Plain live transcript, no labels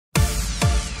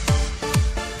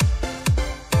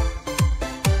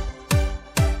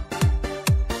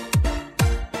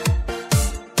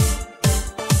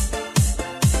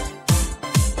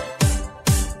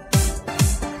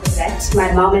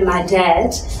my mom and my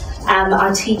dad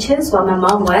are teachers. Well, my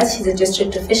mom was, she's a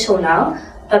district official now,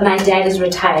 but my dad is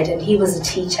retired and he was a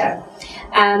teacher.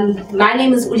 My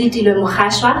name is Oletilwe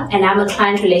Mogashoa, and I'm a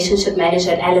client relationship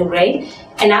manager at Allan Gray,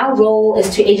 and our role is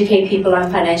to educate people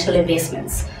on financial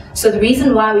investments. So the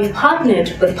reason why we've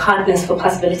partnered with Partners for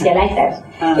Possibility, I like that,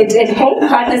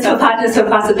 Partners for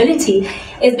Possibility,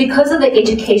 is because of the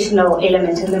educational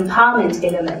element and the empowerment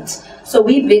element. So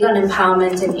we're big on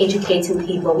empowerment and educating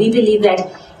people. We believe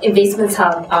that investments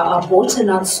are bought and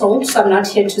not sold, so I'm not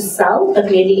here to sell,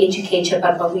 but merely educate you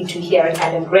about what we do here at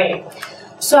Allan Gray.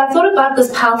 So I thought about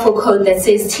this powerful quote that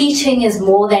says, teaching is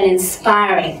more than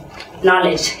inspiring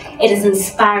knowledge, it is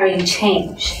inspiring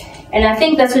change. And I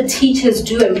think that's what teachers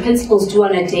do and principals do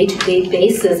on a day-to-day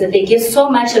basis, that they give so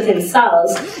much of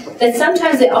themselves that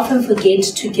sometimes they often forget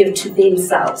to give to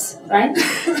themselves, right?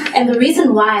 And the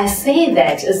reason why I say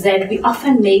that is that we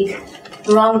often make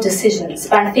wrong decisions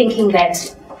by thinking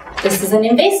that this is an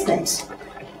investment,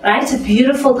 right? A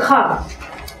beautiful car.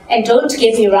 And don't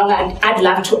get me wrong, I'd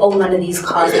love to own one of these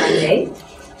cars one day,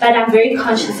 but I'm very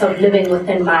conscious of living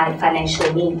within my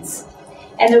financial means.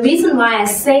 And the reason why I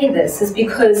say this is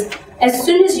because as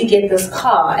soon as you get this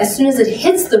car, as soon as it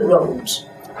hits the road,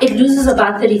 it loses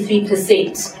about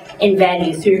 33% in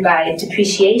value through by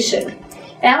depreciation.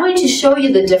 And I'm going to show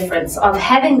you the difference of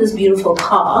having this beautiful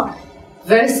car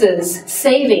versus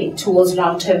saving towards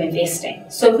long-term investing.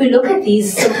 So if we look at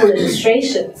these simple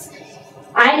illustrations,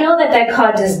 I know that that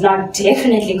car does not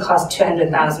definitely cost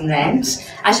 200,000 Rand.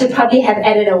 I should probably have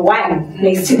added a 1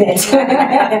 next to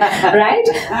that, right?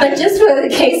 But just for the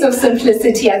case of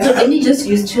simplicity, I thought, let me just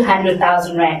use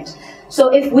 200,000 Rand. So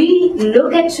if we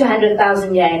look at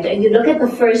 200,000 Rand and you look at the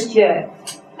first year,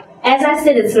 as I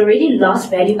said, it's already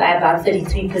lost value by about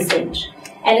 33%.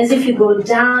 And as if you go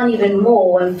down even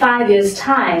more, in 5 years'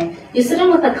 time, you're sitting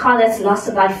with a car that's lost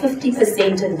about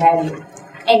 50% in value.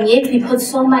 And yet we put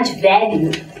so much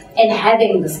value in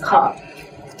having this car.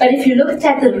 But if you looked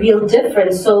at the real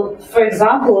difference, so for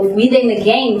example, if we then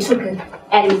again took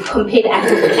and compared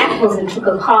apples with apples and took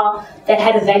a car that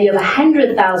had a value of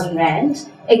 100,000 Rand,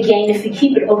 again, if you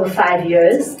keep it over 5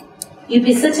 years, you'd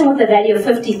be sitting with a value of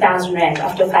 50,000 Rand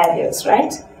after 5 years,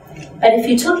 right? But if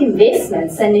you took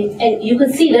investments, and you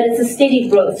could see that it's a steady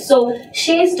growth. So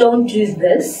shares don't do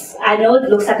this. I know it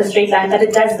looks like a straight line, but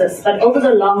it does this. But over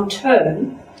the long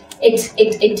term,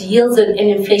 it yields an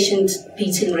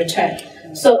inflation-beating return.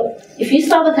 So if you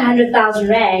start with 100,000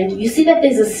 Rand, you see that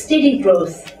there's a steady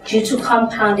growth due to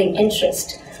compounding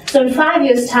interest. So in 5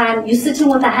 years' time, you're sitting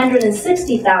with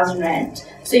 160,000 Rand.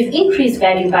 So you've increased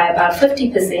value by about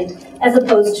 50% as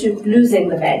opposed to losing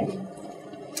the value.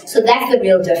 So that's the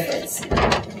real difference.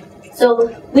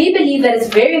 So we believe that it's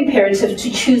very imperative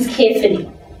to choose carefully,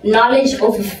 knowledge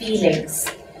over feelings.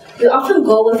 We often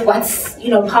go with what's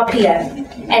popular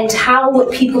and how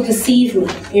people perceive me.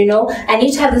 I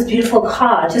need to have this beautiful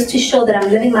car just to show that I'm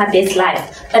living my best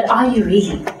life. But are you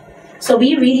really? So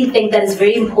we really think that it's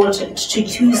very important to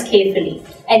choose carefully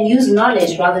and use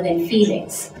knowledge rather than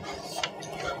feelings.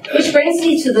 Which brings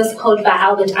me to this quote by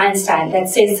Albert Einstein that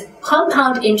says,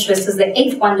 compound interest is the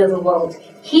 8th wonder of the world.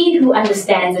 He who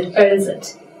understands it earns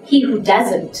it. He who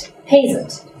doesn't pays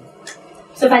it.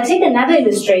 So if I take another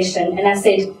illustration and I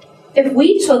said, if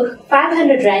we took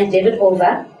 500 Rand debit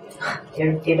order rather.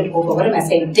 If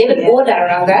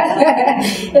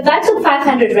I took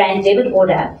 500 Rand debit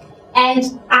order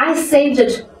and I saved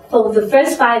it for the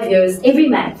first 5 years, every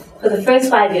month, for the first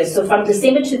 5 years, so from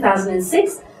December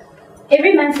 2006,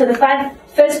 every month for the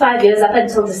first 5 years up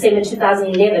until December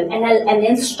 2011, and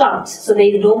then stopped, so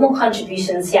the normal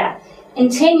contributions here. In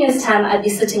 10 years' time, I'd be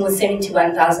sitting with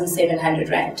 71,700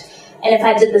 Rand. And if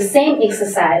I did the same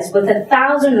exercise with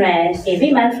 1,000 Rand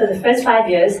every month for the first 5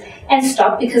 years and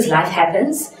stopped because life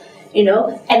happens, and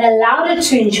allowed it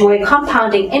to enjoy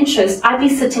compounding interest, I'd be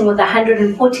sitting with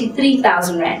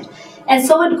 143,000 Rand. And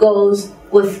so it goes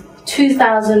with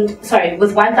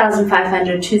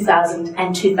 1,500, 2,000,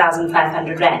 and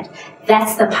 2,500 Rand.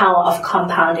 That's the power of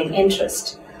compounding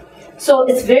interest. So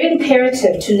it's very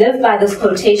imperative to live by this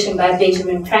quotation by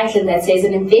Benjamin Franklin that says,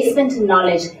 an investment in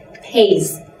knowledge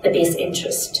pays the best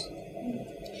interest.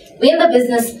 We're in the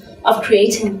business of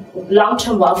creating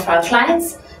long-term wealth for our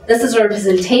clients. This is a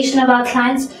representation of our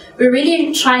clients. We're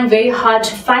really trying very hard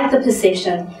to fight the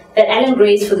perception that Allan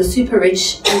Gray is for the super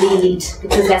rich and the elite,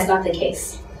 because that's not the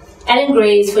case. Allan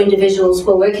Gray is for individuals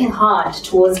who are working hard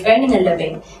towards earning a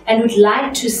living and would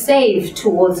like to save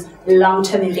towards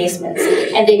long-term investments,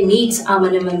 and they meet our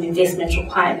minimum investment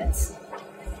requirements.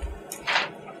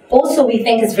 Also, we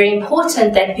think it's very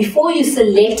important that before you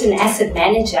select an asset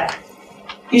manager,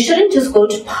 you shouldn't just go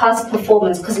to past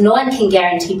performance because no one can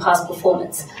guarantee past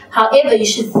performance. However, you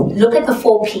should look at the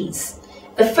 4 Ps.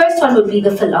 The first one would be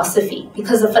the philosophy,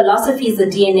 because the philosophy is the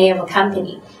DNA of a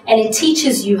company and it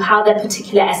teaches you how that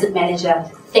particular asset manager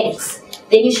thinks.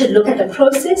 Then you should look at the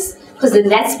process, because then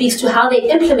that speaks to how they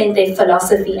implement their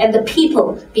philosophy and the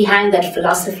people behind that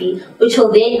philosophy, which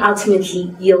will then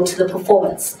ultimately yield to the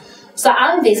performance. So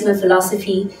our investment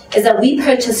philosophy is that we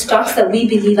purchase stocks that we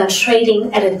believe are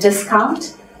trading at a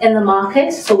discount in the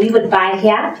market. So we would buy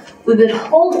here, we would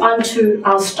hold on to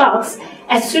our stocks.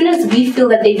 As soon as we feel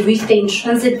that they've reached their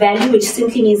intrinsic value, which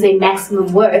simply means their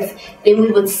maximum worth, then we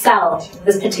would sell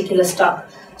this particular stock.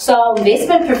 So our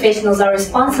investment professionals are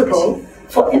responsible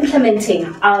for implementing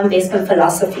our investment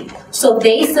philosophy. So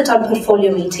they sit on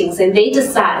portfolio meetings and they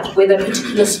decide whether a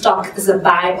particular stock is a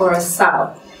buy or a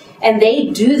sell. And they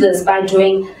do this by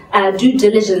doing due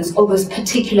diligence over a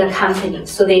particular company.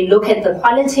 So they look at the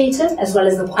qualitative as well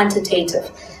as the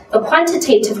quantitative. The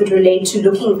quantitative would relate to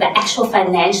looking at the actual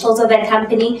financials of that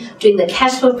company, doing the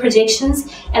cash flow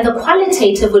projections, and the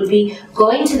qualitative would be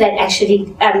going to that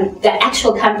the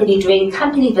actual company, doing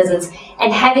company visits,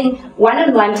 and having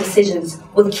one-on-one decisions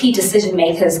with key decision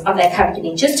makers of that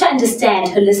company, just to understand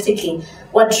holistically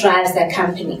what drives that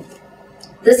company.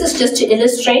 This is just to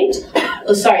illustrate.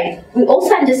 We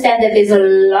also understand that there's a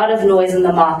lot of noise in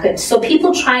the market. So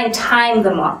people try and time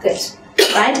the market,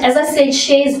 right? As I said,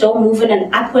 shares don't move in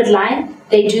an upward line.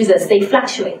 They do this, they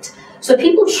fluctuate. So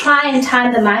people try and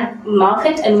time the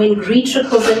market, and when greed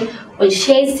trickles in, when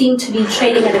shares seem to be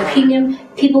trading at a premium,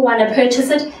 people want to purchase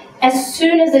it. As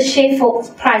soon as the share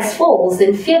price falls,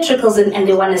 then fear trickles in and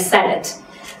they want to sell it.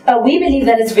 But we believe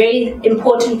that it's very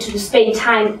important to spend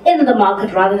time in the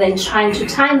market rather than trying to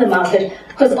time the market,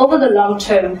 because over the long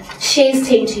term, shares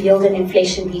tend to yield an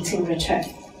inflation-beating return.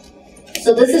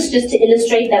 So this is just to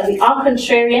illustrate that we are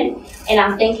contrarian in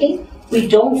our thinking. We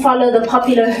don't follow the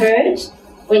popular herd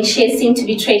when shares seem to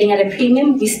be trading at a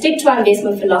premium. We stick to our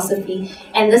investment philosophy,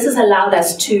 and this has allowed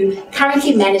us to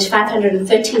currently manage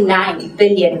 539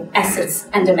 billion assets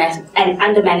under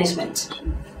management.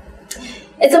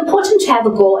 It's important to have a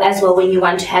goal as well when you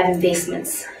want to have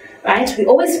investments, right? We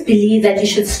always believe that you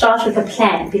should start with a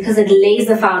plan because it lays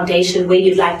the foundation where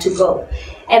you'd like to go.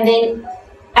 And then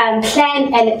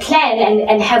plan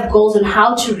and have goals on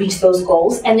how to reach those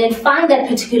goals, and then find that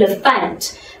particular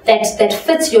fund that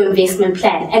fits your investment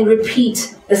plan and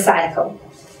repeat the cycle.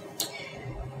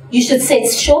 You should set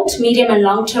short, medium, and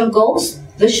long-term goals.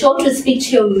 The short would speak to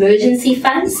your emergency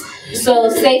funds. So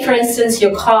say, for instance,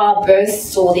 your car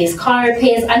bursts or there's car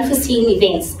repairs, unforeseen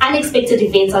events, unexpected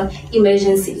events or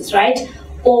emergencies, right?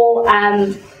 Or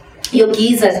your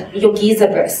geyser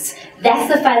bursts.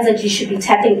 That's the funds that you should be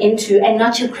tapping into and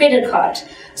not your credit card.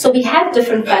 So we have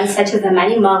different funds such as the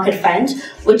money market fund,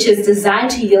 which is designed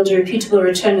to yield a reputable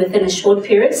return within a short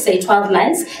period, say 12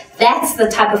 months. That's the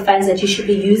type of funds that you should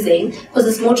be using because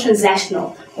it's more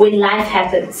transactional. When life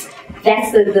happens,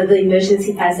 that's the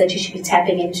emergency funds that you should be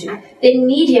tapping into. Then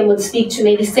medium would speak to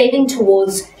maybe saving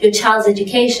towards your child's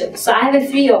education. So I have a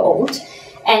 3-year-old,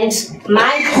 and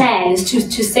my plan is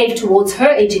to save towards her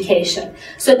education.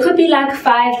 So it could be like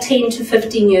 5, 10 to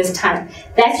 15 years time.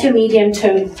 That's your medium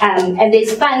term. And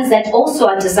there's funds that also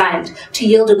are designed to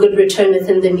yield a good return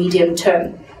within the medium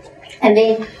term. And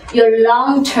then your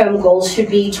long-term goals should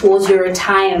be towards your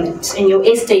retirement and your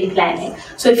estate planning.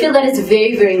 So I feel that it's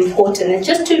very, very important. And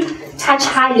just to touch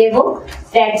high level,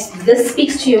 that this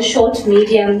speaks to your short,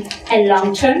 medium, and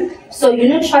long term. So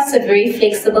unit trusts are very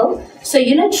flexible. So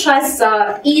unit trusts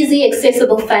are easy,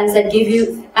 accessible funds that give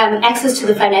you access to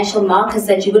the financial markets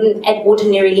that you wouldn't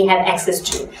ordinarily have access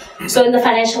to. So in the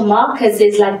financial markets,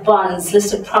 there's like bonds,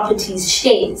 listed properties,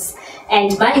 shares,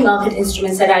 and money market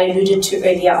instruments that I alluded to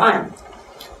earlier on.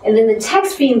 And then the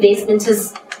tax-free investment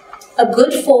is a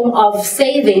good form of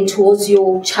saving towards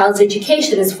your child's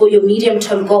education, is for your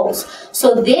medium-term goals.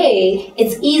 So there,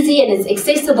 it's easy and it's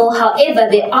accessible. However,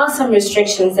 there are some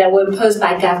restrictions that were imposed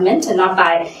by government and not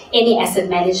by any asset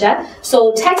manager.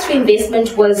 So tax-free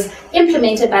investment was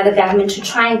implemented by the government to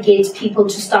try and get people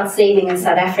to start saving in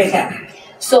South Africa.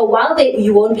 So while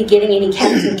you won't be getting any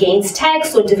capital gains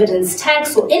tax or dividends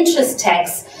tax or interest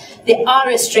tax, there are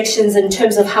restrictions in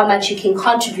terms of how much you can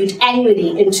contribute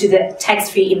annually into the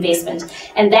tax-free investment.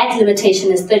 And that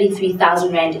limitation is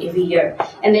 33,000 Rand every year.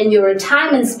 And then your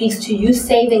retirement speaks to you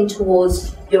saving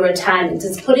towards your retirement.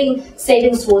 It's putting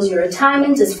savings towards your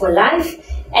retirement is for life.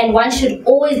 And one should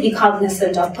always be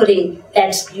cognizant of putting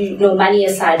that money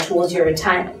aside towards your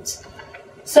retirement.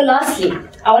 So lastly,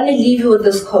 I want to leave you with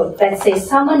this quote that says,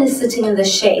 someone is sitting in the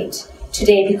shade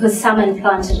today because someone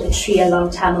planted a tree a long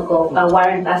time ago by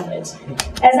Warren Buffett.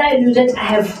 As I alluded, I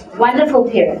have wonderful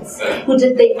parents who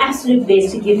did their absolute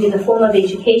best to give me the form of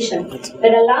education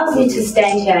that allows me to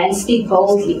stand here and speak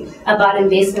boldly about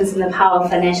investments in the power of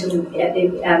financial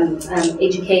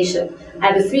education. I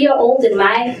have a 3-year-old, and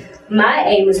my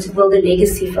aim is to build a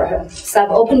legacy for her. So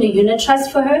I've opened a unit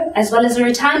trust for her, as well as a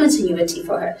retirement annuity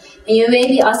for her. And you may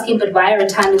be asking, but why a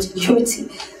retirement annuity?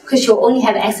 Because she'll only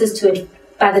have access to it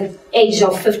by the age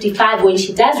of 55 when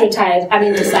she does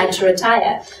decide to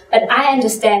retire. But I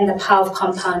understand the power of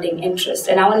compounding interest,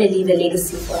 and I want to leave a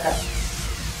legacy for her.